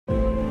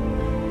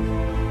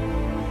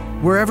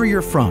Wherever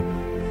you're from,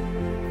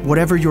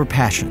 whatever your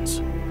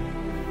passions,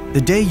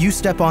 the day you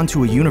step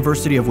onto a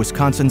University of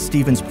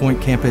Wisconsin-Stevens Point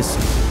campus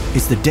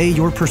is the day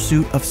your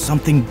pursuit of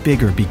something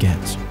bigger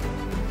begins.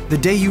 The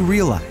day you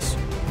realize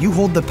you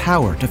hold the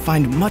power to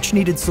find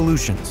much-needed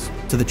solutions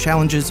to the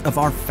challenges of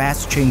our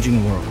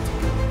fast-changing world.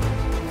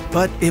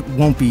 But it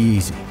won't be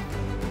easy.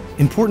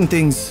 Important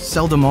things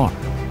seldom are.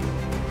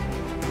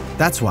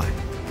 That's why,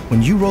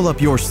 when you roll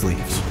up your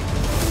sleeves,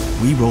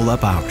 we roll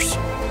up ours.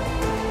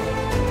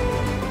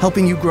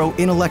 Helping you grow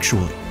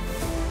intellectually,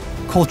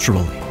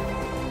 culturally,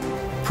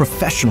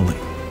 professionally,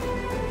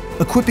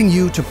 equipping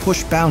you to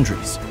push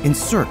boundaries in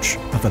search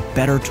of a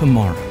better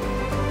tomorrow.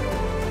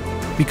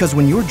 Because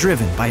when you're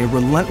driven by a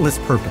relentless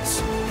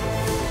purpose,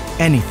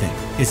 anything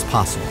is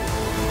possible.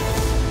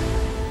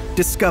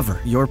 Discover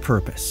your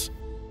purpose.